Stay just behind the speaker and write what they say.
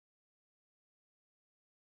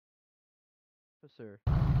Yes, sir.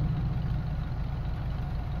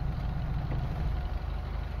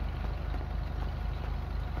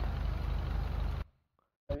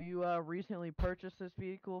 Have you recently purchased this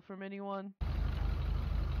vehicle from anyone?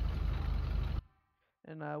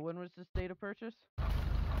 And when was this date of purchase?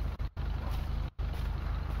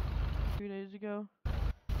 2 days ago.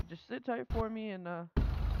 Just sit tight for me, and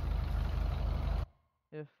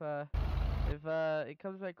if it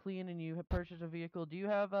comes back clean and you have purchased a vehicle, do you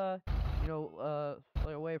have like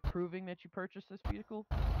a way of proving that you purchased this vehicle?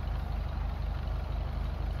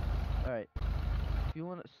 All right. If you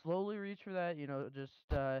want to slowly reach for that, just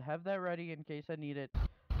have that ready in case I need it,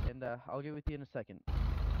 and I'll get with you in a second.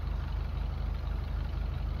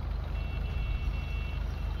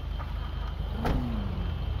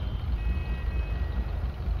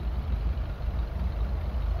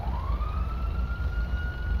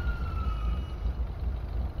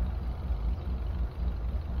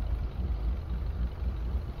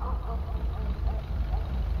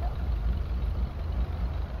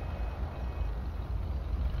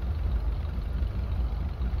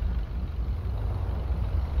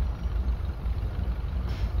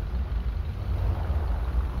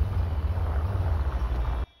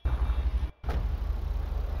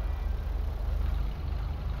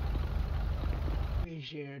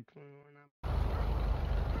 Shared 21 up.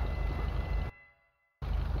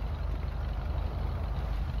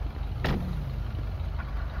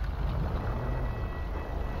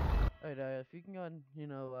 Alright, if you can go and,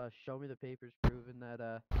 show me the papers proving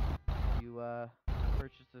that, you,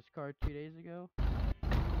 purchased this car 2 days ago,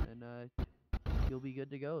 and, you'll be good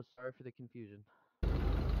to go. Sorry for the confusion. If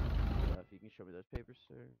you can show me those papers,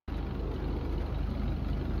 sir.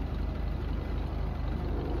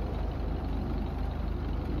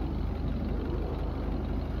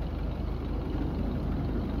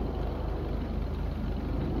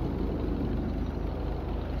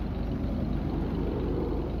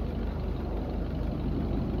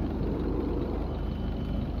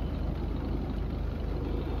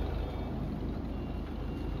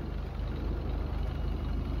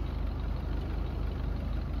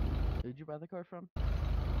 Who'd you buy the car from?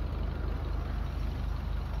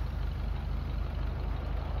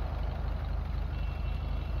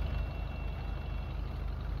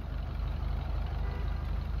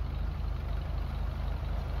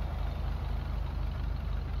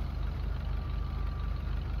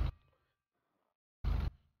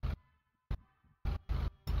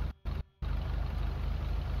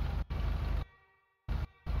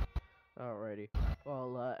 Alrighty.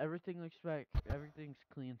 Well, everything's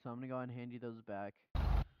clean, so I'm gonna go ahead and hand you those back.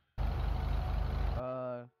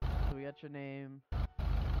 So we got your name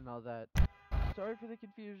and all that. Sorry for the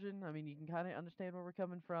confusion. I mean, you can kind of understand where we're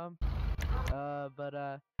coming from.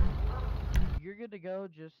 But you're good to go.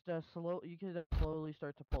 Just you can slowly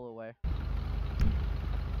start to pull away.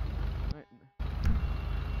 Right.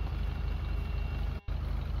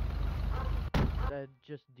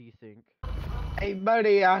 Just desync. Hey,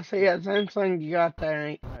 buddy, I see that Samsung you got there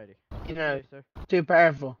ain't, Alrighty. okay, sir. too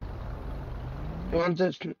powerful. You want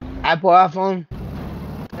this Apple iPhone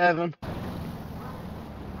 7?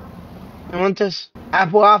 You want this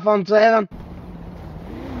Apple iPhone 7?